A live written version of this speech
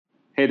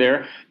Hey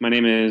there, my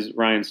name is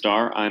Ryan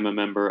Stahr. I'm a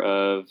member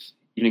of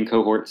Evening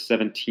Cohort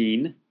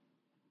 17,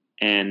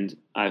 and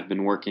I've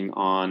been working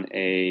on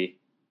a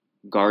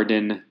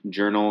garden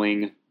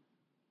journaling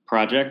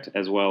project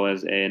as well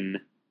as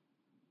an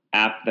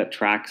app that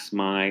tracks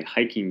my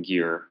hiking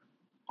gear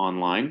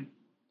online.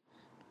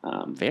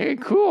 Very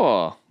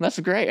cool. That's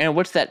great. And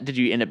what's that? Did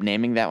you end up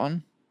naming that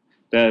one?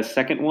 The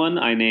second one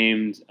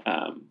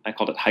I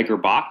called it Hiker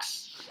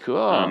Box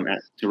Cool.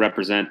 to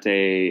represent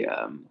a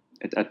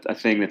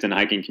thing that's in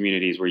hiking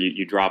communities where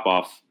you drop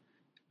off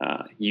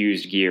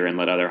used gear and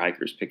let other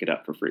hikers pick it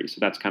up for free. So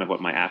that's kind of what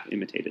my app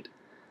imitated.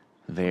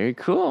 Very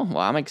cool. Well,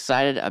 I'm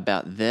excited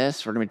about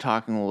this. We're going to be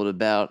talking a little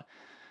about,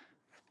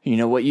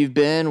 what you've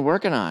been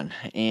working on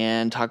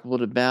and talk a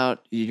little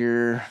about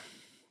your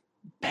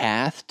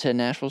path to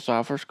Nashville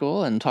Software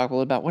School and talk a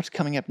little about what's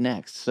coming up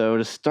next. So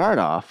to start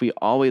off, we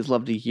always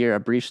love to hear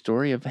a brief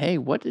story of, hey,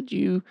 what did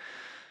you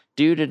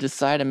do to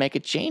decide to make a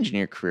change in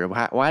your career?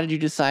 Why did you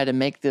decide to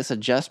make this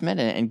adjustment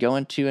and go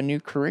into a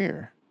new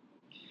career?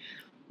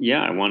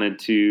 Yeah, I wanted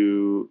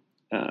to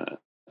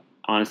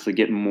honestly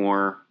get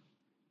more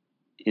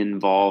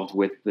involved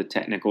with the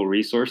technical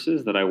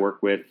resources that I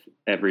work with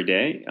every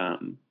day.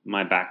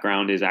 My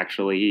background is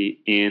actually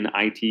in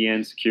IT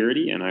and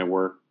security, and I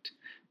worked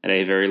at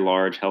a very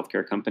large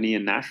healthcare company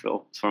in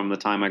Nashville from the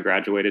time I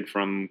graduated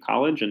from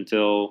college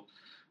until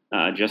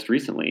just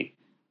recently.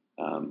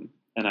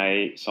 And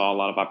I saw a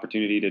lot of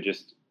opportunity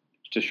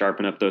to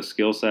sharpen up those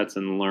skill sets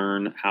and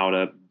learn how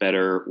to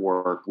better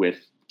work with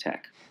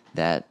tech.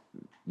 That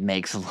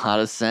makes a lot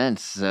of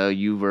sense. So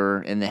you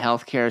were in the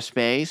healthcare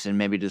space and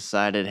maybe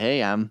decided,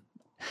 hey, I'm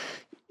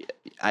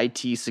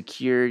IT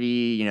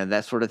security,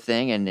 that sort of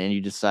thing. And then you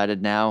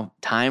decided now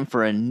time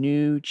for a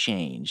new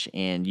change.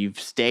 And you've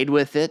stayed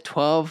with it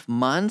 12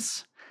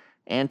 months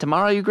and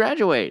tomorrow you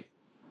graduate.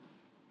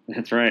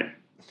 That's right.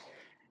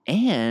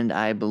 And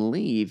I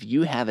believe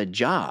you have a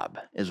job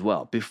as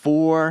well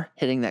before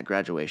hitting that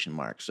graduation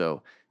mark.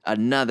 So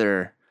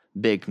another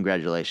big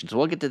congratulations. So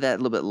we'll get to that a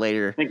little bit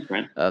later. Thanks,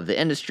 Brent. Of the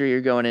industry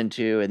you're going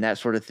into and that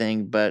sort of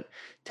thing. But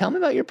tell me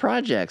about your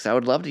projects. I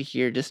would love to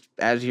hear, just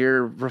as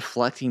you're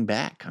reflecting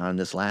back on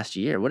this last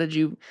year, what did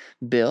you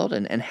build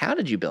and how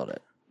did you build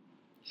it?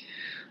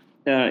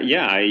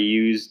 Yeah,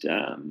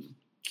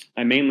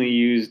 I mainly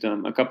used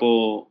a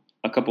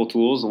couple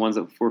tools, the ones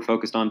that were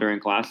focused on during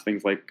class,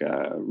 things like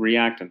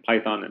React and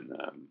Python, and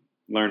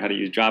learned how to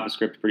use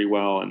JavaScript pretty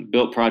well, and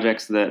built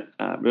projects that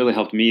really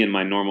helped me in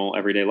my normal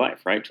everyday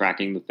life, right?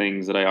 Tracking the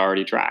things that I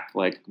already track,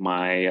 like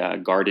my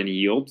garden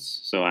yields.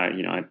 So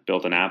I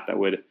built an app that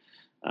would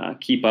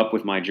keep up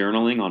with my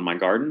journaling on my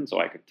garden, so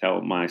I could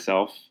tell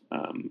myself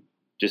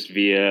just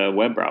via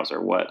web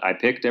browser what I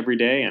picked every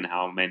day and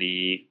how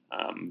many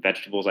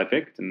vegetables I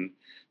picked. And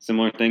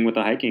similar thing with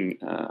the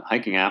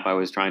hiking app. I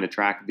was trying to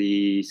track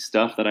the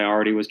stuff that I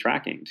already was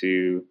tracking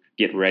to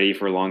get ready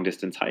for long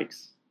distance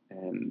hikes.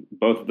 And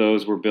both of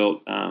those were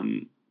built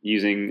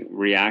using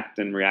React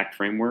and React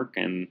Framework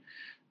and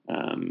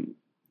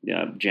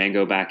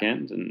Django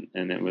backend,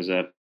 and it was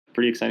a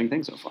pretty exciting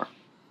thing so far.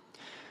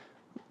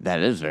 That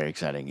is very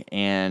exciting.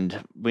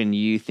 And when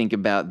you think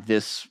about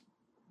this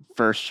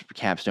first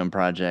capstone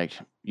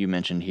project you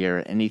mentioned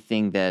here,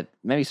 anything that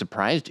maybe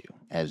surprised you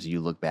as you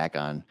look back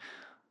on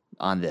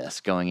this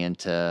going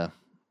into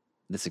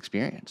this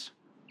experience?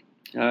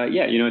 Yeah,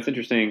 it's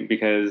interesting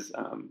because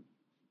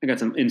I got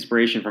some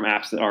inspiration from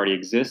apps that already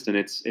exist, and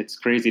it's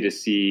crazy to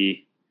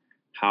see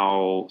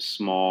how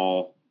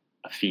small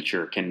a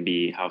feature can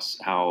be,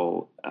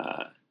 how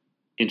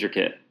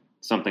intricate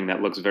something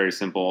that looks very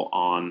simple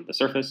on the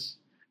surface,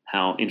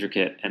 how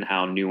intricate and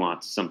how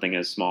nuanced something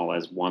as small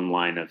as one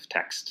line of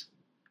text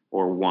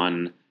or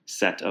one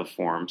set of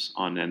forms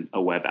on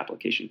a web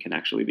application can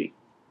actually be.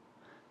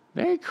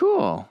 Very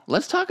cool.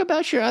 Let's talk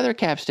about your other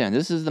capstone.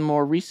 This is the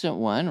more recent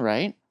one,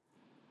 right?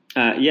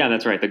 Yeah,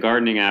 that's right. The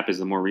gardening app is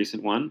the more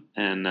recent one,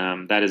 and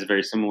that is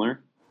very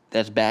similar.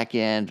 That's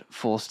back-end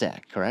full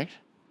stack, correct?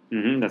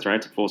 That's right.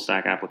 It's a full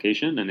stack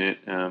application, and it,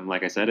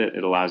 like I said,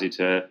 it allows you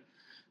to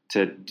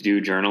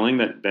do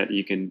journaling that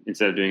you can,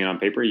 instead of doing it on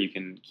paper, you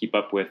can keep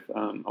up with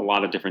a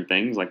lot of different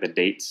things like the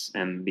dates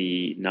and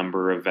the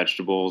number of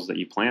vegetables that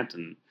you plant,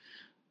 and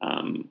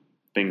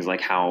things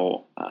like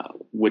how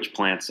which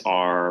plants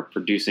are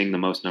producing the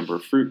most number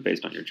of fruit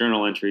based on your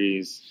journal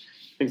entries,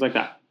 things like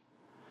that.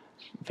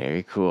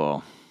 Very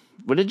cool.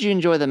 What did you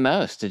enjoy the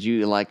most? Did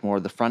you like more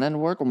of the front end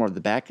work or more of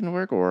the back end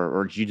work,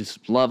 or did you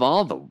just love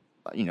all the,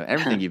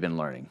 everything you've been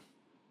learning?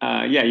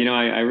 Yeah,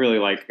 I really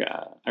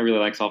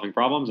like solving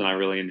problems, and I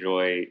really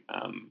enjoy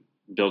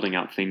building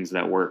out things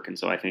that work. And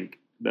so I think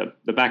the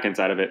back end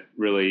side of it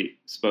really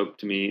spoke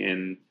to me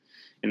in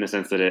the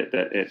sense that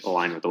it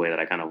aligned with the way that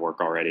I kind of work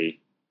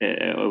already.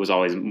 It was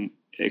always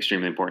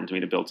extremely important to me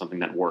to build something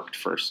that worked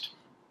first.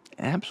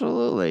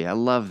 Absolutely. I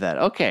love that.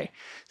 Okay.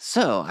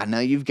 So I know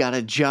you've got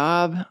a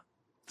job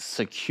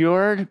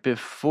secured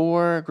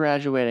before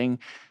graduating.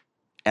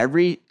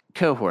 Every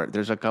cohort,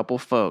 there's a couple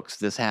folks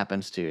this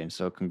happens to, and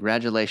so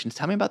congratulations.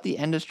 Tell me about the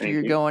industry Thank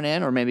you're you. going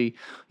in, or maybe,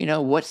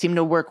 what seemed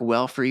to work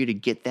well for you to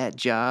get that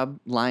job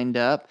lined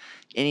up.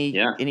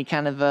 Yeah. Any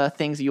kind of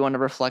things that you want to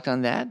reflect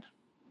on that?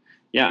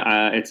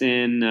 Yeah,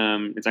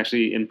 it's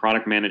actually in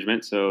product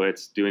management, so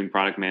it's doing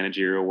product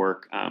managerial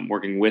work,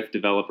 working with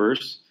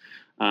developers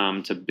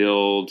to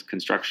build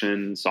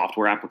construction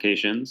software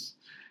applications,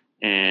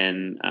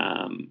 and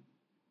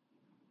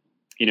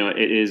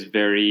it is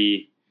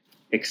very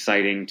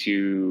exciting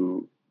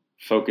to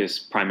focus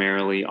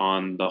primarily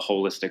on the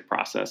holistic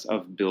process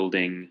of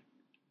building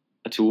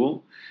a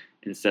tool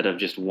instead of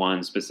just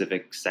one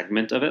specific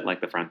segment of it,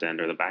 like the front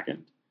end or the back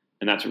end.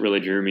 And that's what really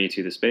drew me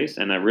to the space.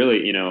 And that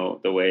really,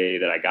 the way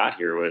that I got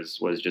here was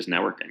just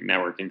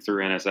networking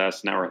through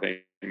NSS,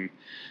 networking,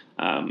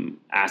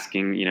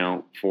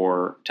 asking,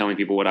 for telling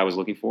people what I was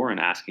looking for and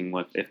asking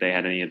if they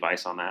had any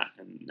advice on that.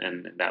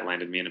 And that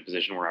landed me in a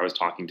position where I was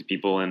talking to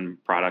people in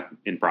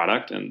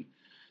product, and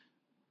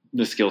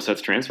the skill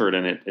sets transferred,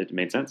 and it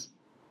made sense.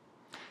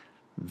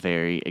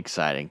 Very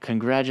exciting.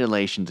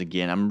 Congratulations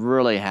again. I'm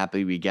really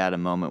happy we got a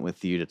moment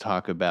with you to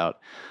talk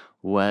about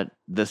what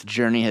this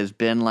journey has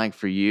been like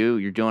for you.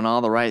 You're doing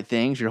all the right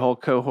things. Your whole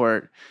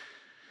cohort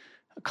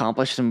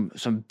accomplished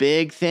some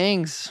big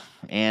things,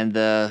 and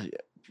the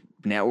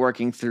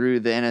networking through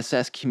the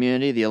NSS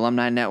community, the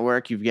alumni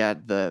network, you've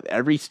got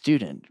every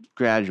student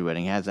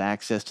graduating has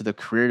access to the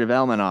career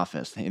development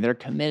office. They're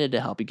committed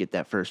to help you get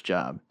that first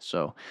job.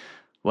 So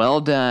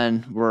well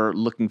done. We're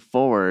looking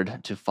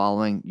forward to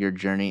following your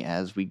journey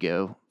as we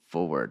go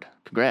forward.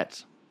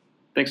 Congrats.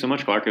 Thanks so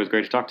much, Clark. It was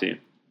great to talk to you.